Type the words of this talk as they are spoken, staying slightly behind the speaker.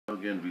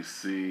again we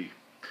see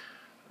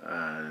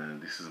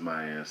this is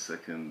my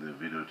second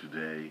video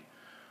today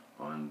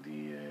on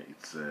the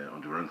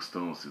on the Rolling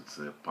Stones. It's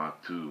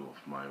part 2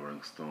 of my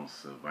Rolling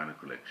Stones vinyl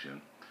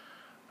collection.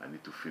 I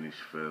need to finish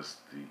first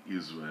the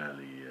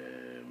Israeli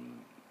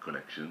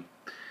collection,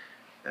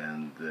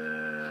 and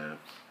the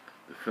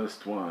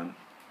first one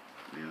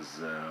is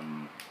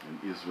an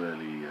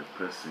Israeli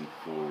pressing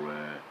for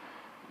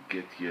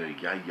Get Your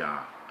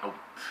Yaya Out,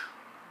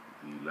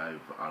 the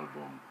live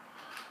album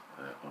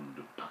on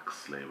the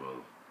Part3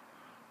 label,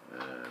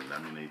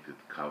 laminated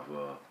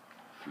cover,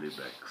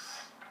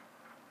 flippbacks.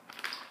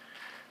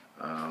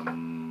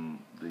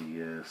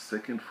 The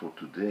second for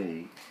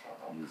today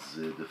is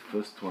the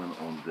first one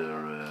on their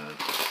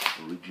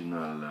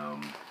original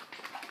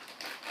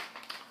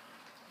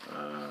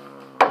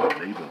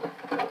label,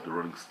 the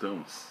Rolling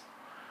Stones.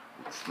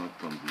 It's not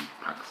on the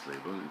Part3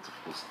 label, it's of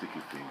course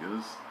Sticky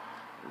Fingers.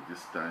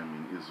 This time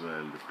in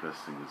Israel the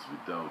pressing is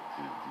without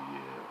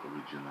the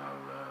original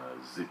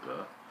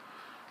zipper,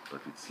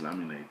 but it's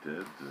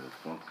laminated,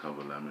 front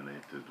cover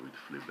laminated with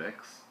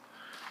flippbacks,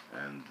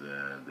 and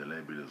the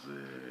label is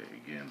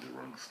again the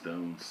Rolling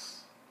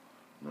Stones,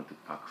 not the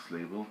Part3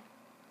 label.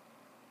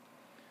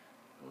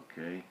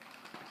 Okay,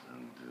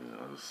 and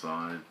the other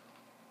side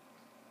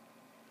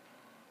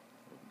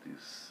of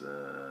this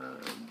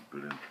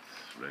brilliant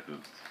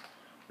record,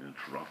 brilliant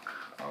rock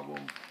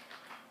album,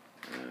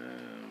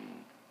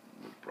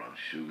 with Brown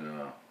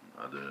Sugar,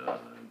 other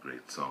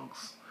great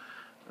songs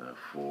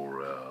for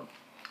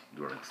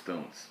the Rolling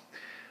Stones.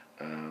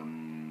 A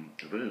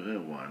very rare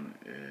one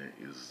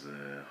is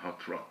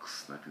Hot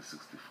Rocks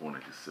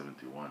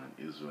 1964-1971, an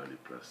Israeli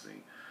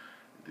pressing.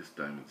 This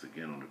time it's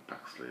again on the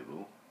Part3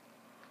 label,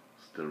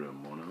 stereo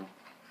mono,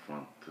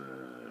 front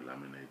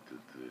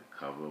laminated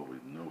cover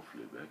with no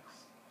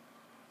flippbacks.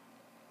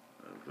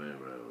 Very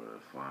rare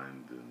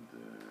find, and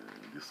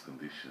in this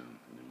condition,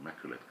 in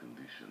immaculate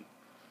condition,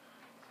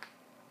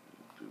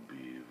 it will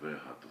be very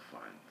hard to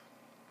find.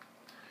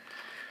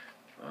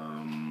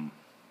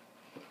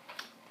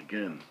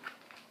 Again,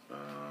 a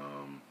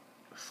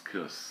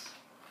scarce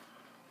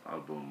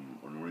album,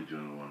 an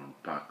original one on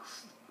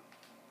Pax,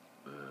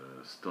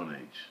 Stone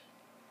Age,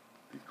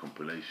 the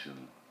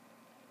compilation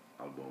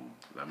album,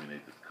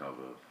 laminated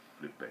cover,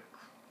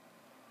 flippbacks,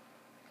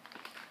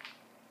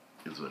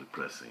 Israeli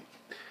pressing.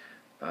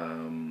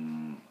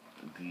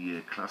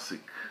 The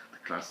classic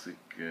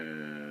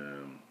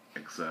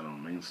Exile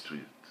on Main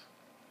Street.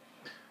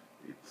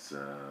 It's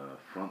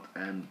front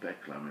and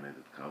back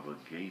laminated cover,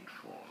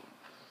 gatefold,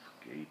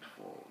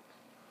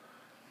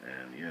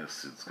 and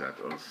yes, it's got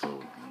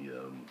also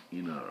the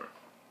inner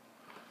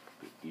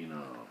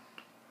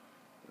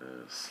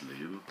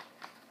sleeve.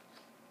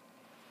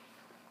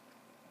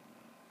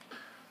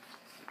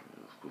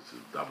 Of course, it's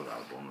a double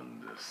album,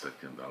 and the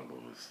second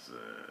album is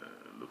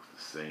looks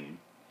the same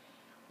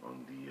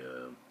on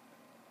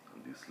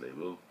this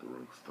label, the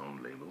Rolling Stone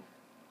label.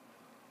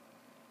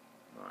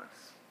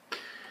 Nice.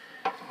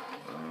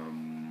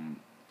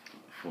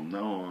 From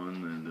now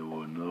on, there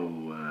were no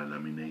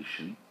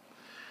lamination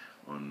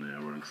on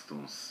Rolling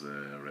Stones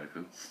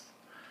records,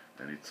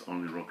 and it's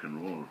only rock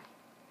and roll.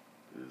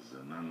 Is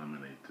a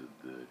non-laminated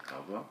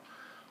cover,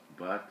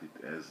 but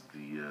it has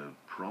the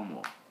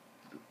promo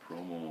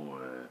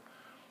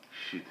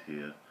sheet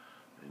here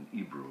in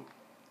Hebrew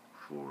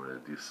for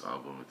this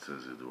album. It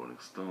says the Rolling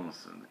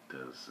Stones, and it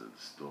tells the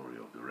story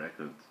of the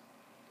record.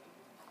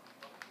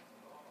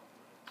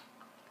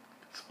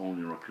 It's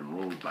only rock and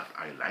roll, but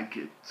I like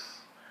it.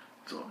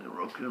 It's only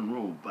rock and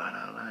roll, but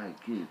I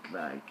like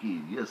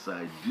it. Yes,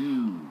 I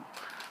do.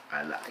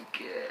 I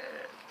like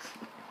it.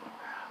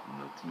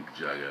 Not Mick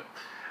Jagger.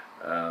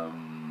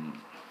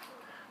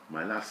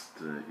 My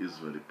last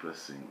Israeli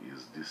pressing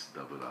is this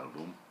double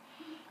album,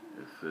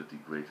 30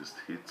 Greatest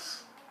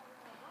Hits.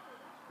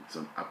 It's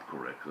on Apco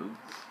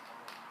Records,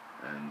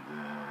 and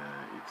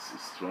it's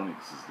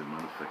Stronics is the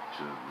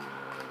manufactured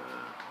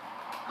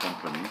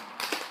company,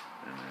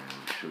 and I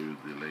will show you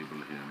the label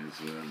here in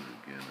Israel.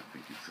 Again, I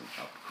think it's an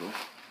Apco,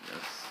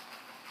 yes,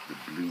 the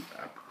blue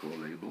Apco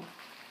label.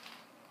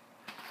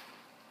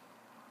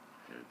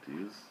 Here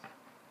it is.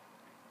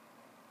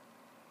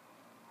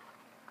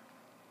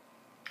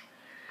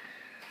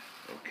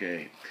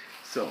 Okay,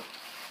 so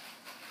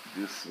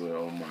these were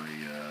all my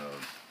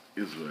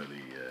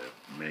Israeli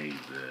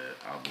made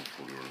album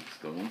for the Rolling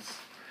Stones,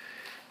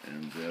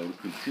 and we'll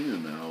continue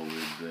now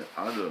with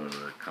other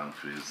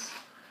countries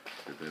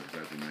that I've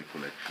got in my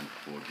collection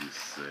for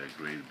this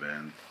great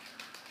band.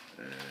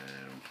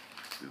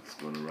 It's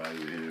going to arrive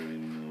here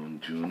on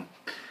June,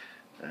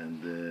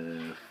 and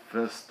the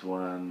first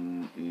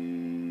one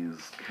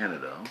is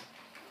Canada.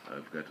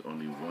 I've got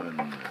only one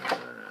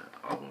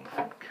album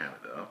from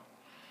Canada,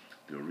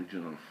 the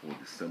original for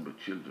December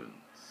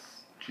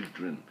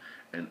Children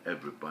and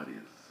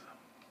Everybody's.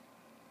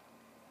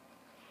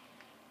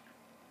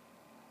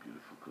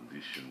 Beautiful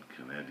condition,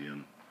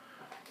 Canadian,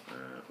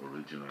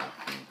 original I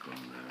think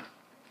on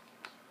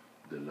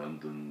the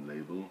London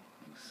label.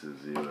 It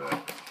says here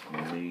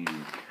made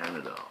in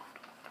Canada.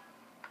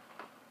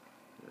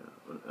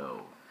 Yeah,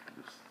 oh,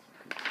 this,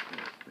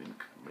 I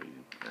think, made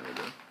in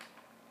Canada.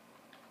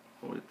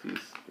 Oh, it is,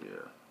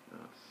 yeah,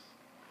 yes,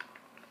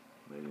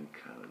 made in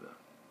Canada.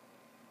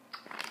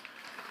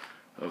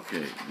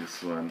 Okay,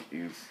 this one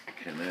is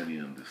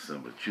Canadian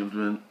December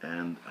Children,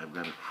 and I've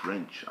got a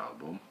French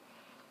album,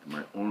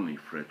 my only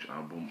French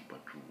album,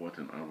 but what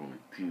an album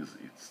it is.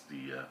 It's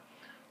the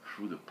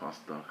Through the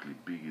Past Darkly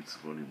Big, it's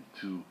volume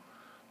 2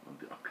 on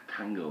the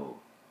octangle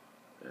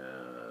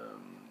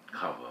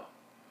cover,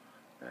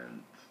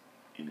 and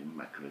in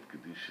immaculate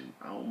condition.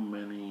 How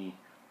many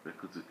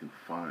records you can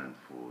find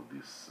for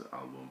this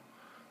album?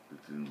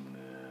 It's in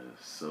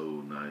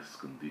so nice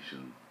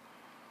condition.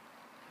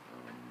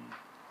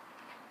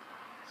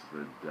 It's a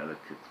very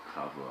delicate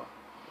cover,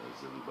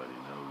 as everybody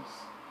knows.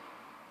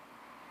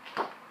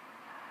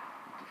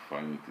 To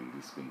find it in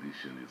this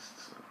condition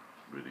is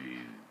really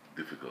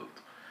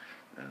difficult.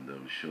 And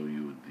I'll show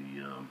you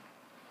the I'll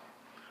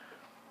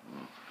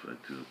try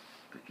to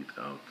take it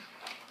out.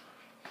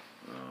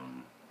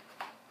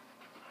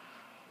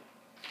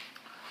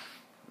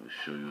 I'll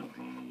show you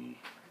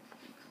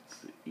it's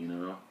the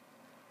inner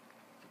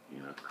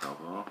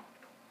cover,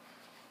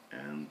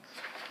 and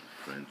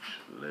the French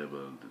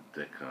label, the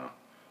Decca,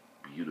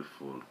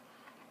 beautiful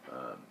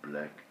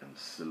black and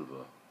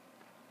silver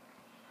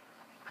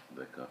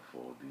Decca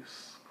for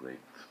this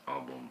great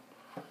album,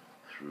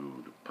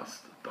 Through the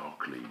Past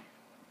Darkly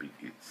Big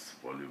Hits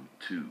Volume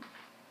 2.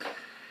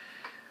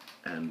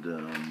 And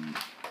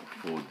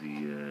for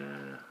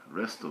the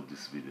rest of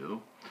this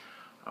video,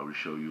 I will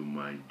show you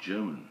my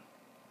German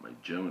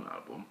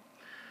album.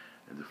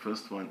 And the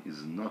first one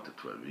is not a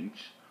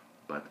 12-inch,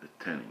 but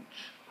a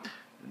 10-inch.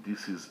 And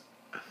this is,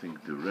 I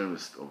think, the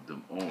rarest of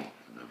them all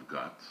that I've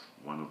got.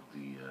 One of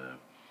the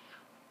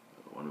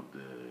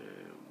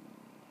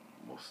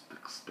most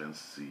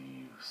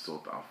expensive,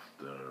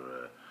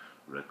 sought-after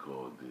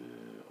record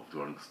of the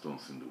Rolling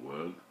Stones in the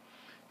world.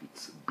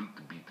 It's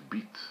Beat, Beat,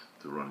 Beat,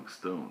 the Rolling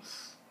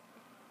Stones,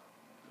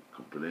 a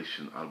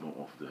compilation album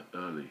of the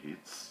early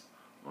hits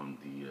on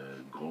the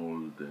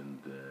gold and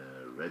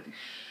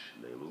reddish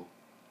label.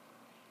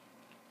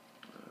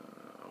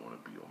 I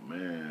Want to Be Your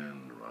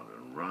Man, Round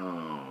and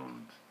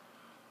Round,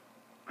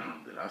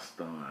 The Last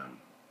Time,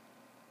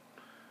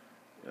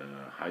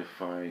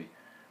 Hi-Fi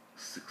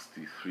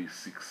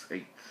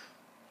 6368,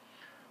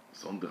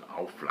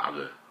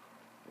 Sonderauflage,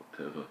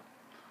 whatever,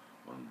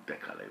 on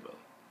Decca label,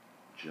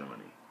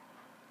 Germany.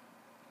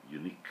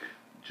 Unique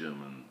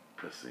German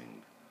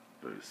pressing,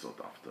 very sought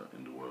after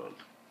in the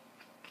world.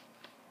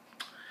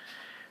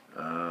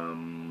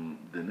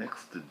 The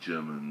next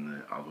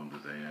German album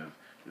that I have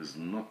is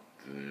not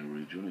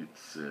original,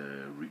 it's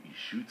a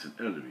reissue, it's an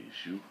early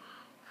reissue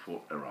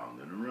for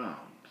Around and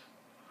Around.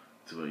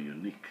 It's a very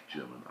unique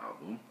German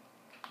album.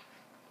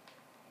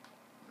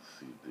 Let's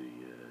see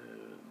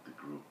the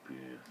group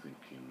here, I think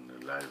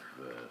in live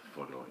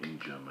photo in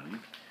Germany.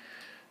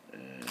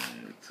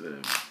 It's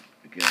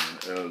again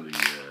an early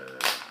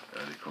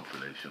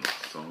compilation of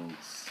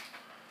songs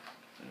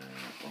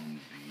on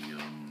the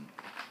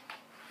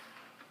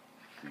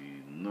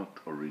not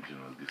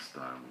original this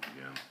time,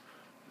 again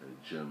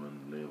German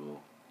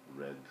label,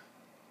 red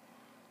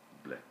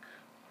black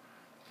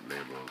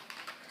label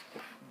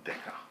of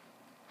Decca.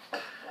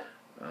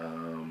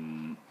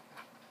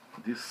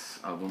 This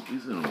album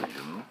is an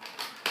original,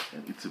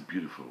 and it's a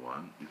beautiful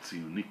one. It's a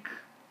unique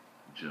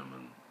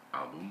German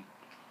album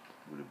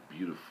with a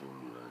beautiful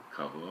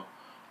cover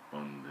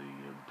on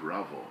the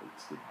Bravo.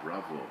 It's the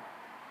Bravo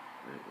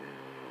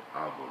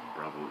album.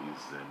 Bravo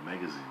is a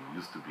magazine,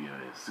 used to be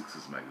a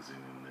 60s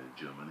magazine in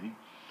Germany,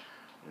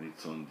 and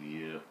it's on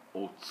the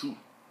O2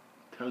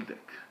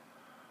 Teldec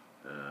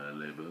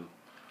label,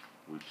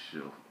 which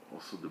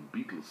also the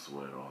Beatles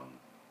were on,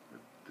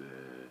 with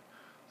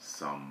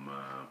some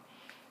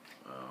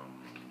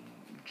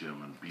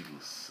German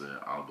Beatles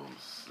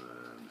albums.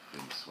 The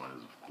famous one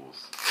is, of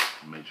course,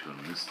 Magical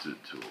Mystery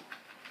Tour,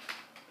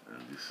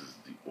 and this is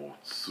the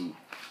O2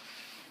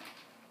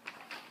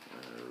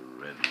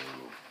 red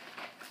label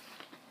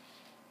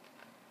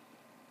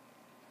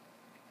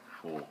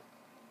for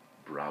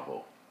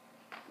Bravo,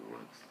 the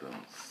Rolling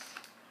Stones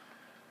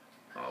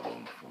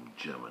album from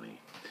Germany.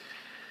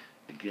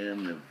 Again,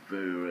 a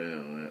very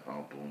rare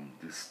album.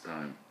 This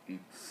time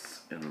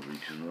it's an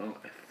original,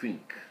 I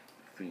think,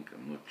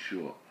 I'm not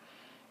sure.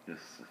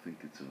 Yes, I think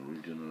it's an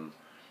original.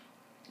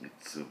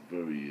 It's a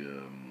very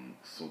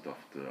sought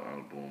after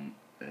album,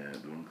 the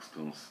Rolling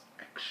Stones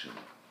Action.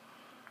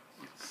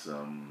 It's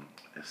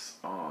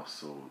SR,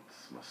 so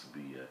it must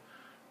be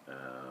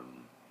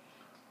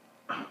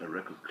a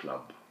record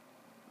club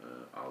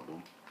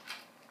album.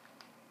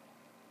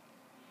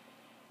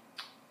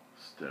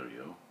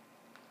 Stereo,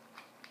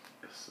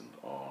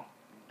 S&R,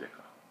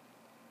 Decca.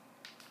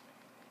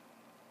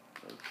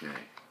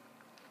 Okay.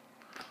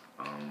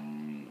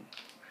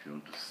 If you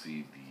want to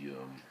see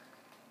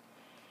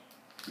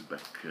the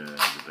back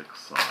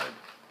side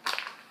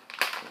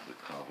of the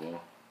cover,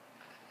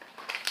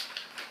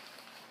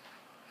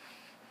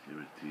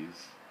 here it is.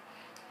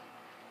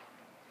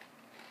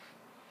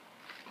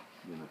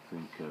 Then I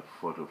think a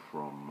photo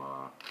from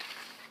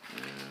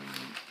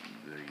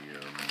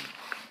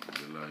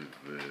the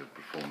live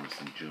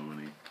performance in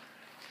Germany.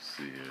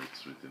 See,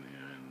 it's written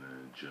here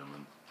in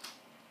German.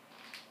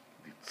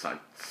 Die Zeit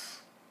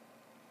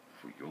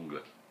für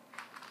Junge.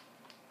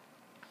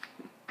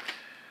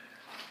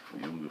 For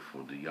Junge,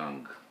 for the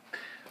young.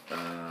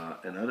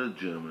 Another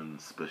German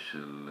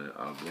special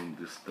album,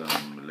 this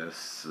time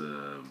less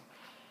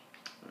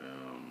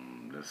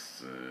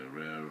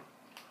rare.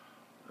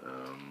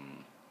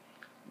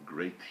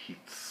 Great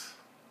hits.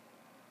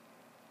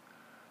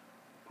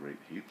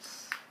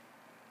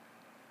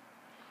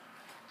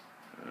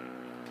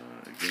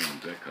 Again,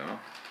 Decca.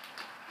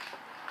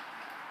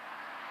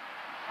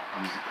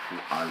 Music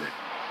für alle.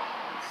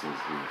 It says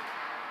here,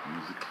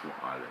 music für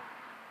alle.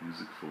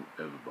 Music for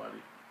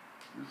everybody.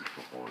 Music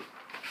for all.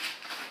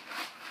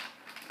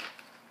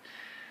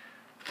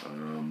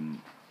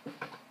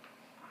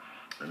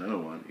 Another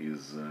one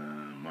is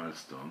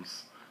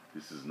Milestones.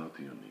 This is not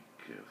unique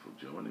for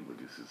Germany, but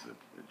this is a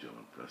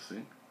German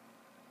pressing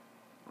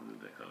on the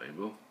Decca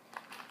label.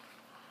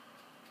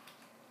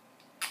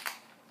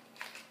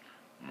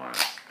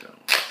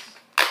 Milestones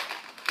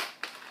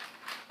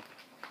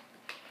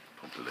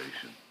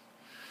compilation.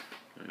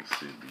 And you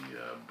see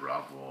the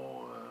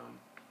Bravo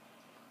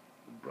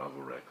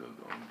record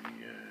on the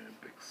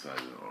back side,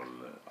 and all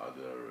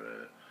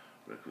other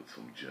records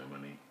from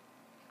Germany.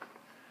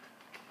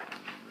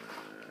 And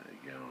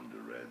again on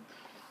the red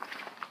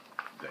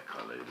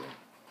Decca label,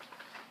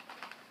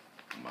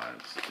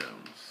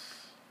 Milestones.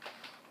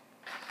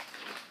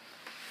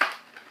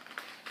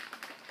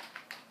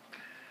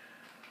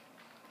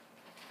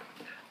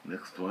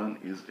 Next one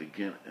is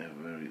again a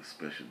very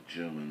special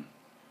German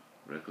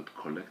record,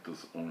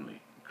 collectors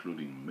only,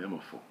 including Memo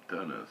for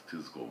Turner's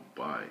Tis Go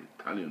By,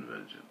 Italian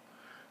version,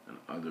 and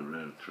other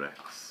rare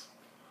tracks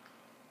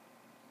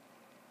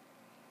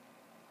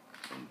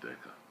on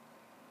Decca.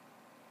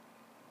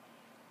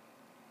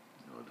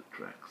 Other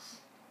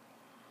tracks,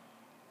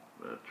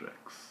 rare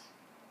tracks.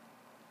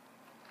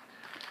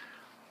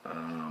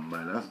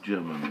 My last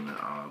German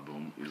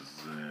album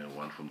is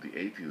one from the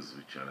 80s,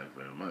 which I like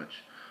very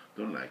much.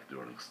 Don't like the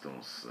Rolling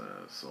Stones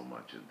so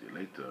much at the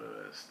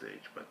later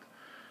stage, but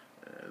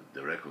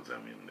the records, I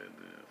mean,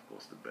 of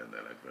course the band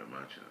I like very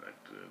much, and I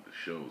like the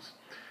shows.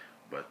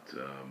 But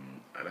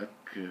I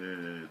like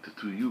The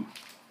 2U.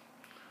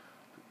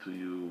 The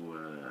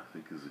 2U I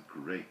think is a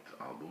great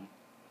album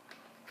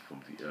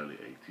from the early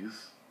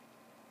 80s.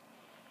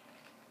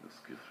 That's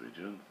Keith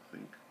Richards, I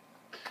think.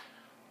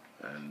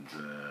 And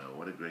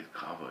what a great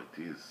cover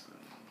it is,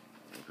 and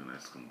what a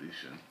nice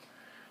condition.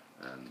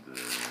 And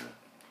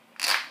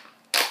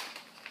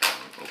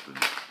I'll open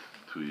it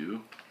to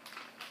you.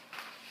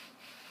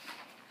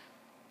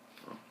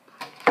 Oh,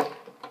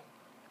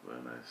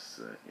 very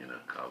nice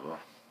inner cover.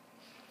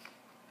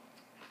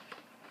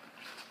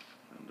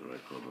 And the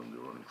record on the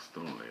Rolling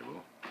Stone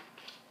label.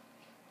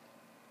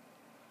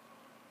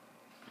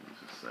 And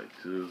this is side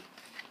 2.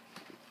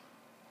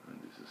 And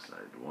this is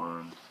side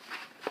 1.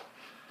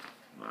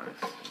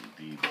 Nice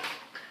indeed.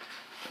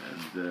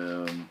 And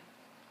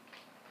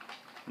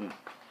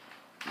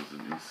there's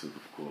an insert,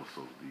 of course,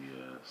 of the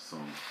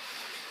song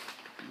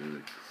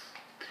lyrics.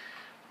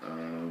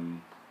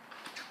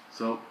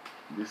 So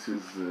this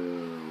is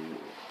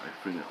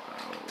when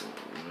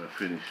I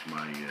finish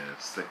my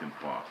second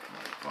part,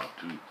 my part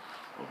 2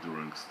 of the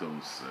Rolling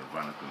Stones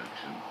vinyl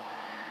collection.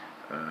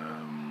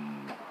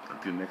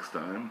 Until next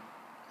time,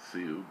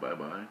 see you. Bye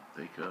bye.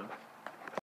 Take care.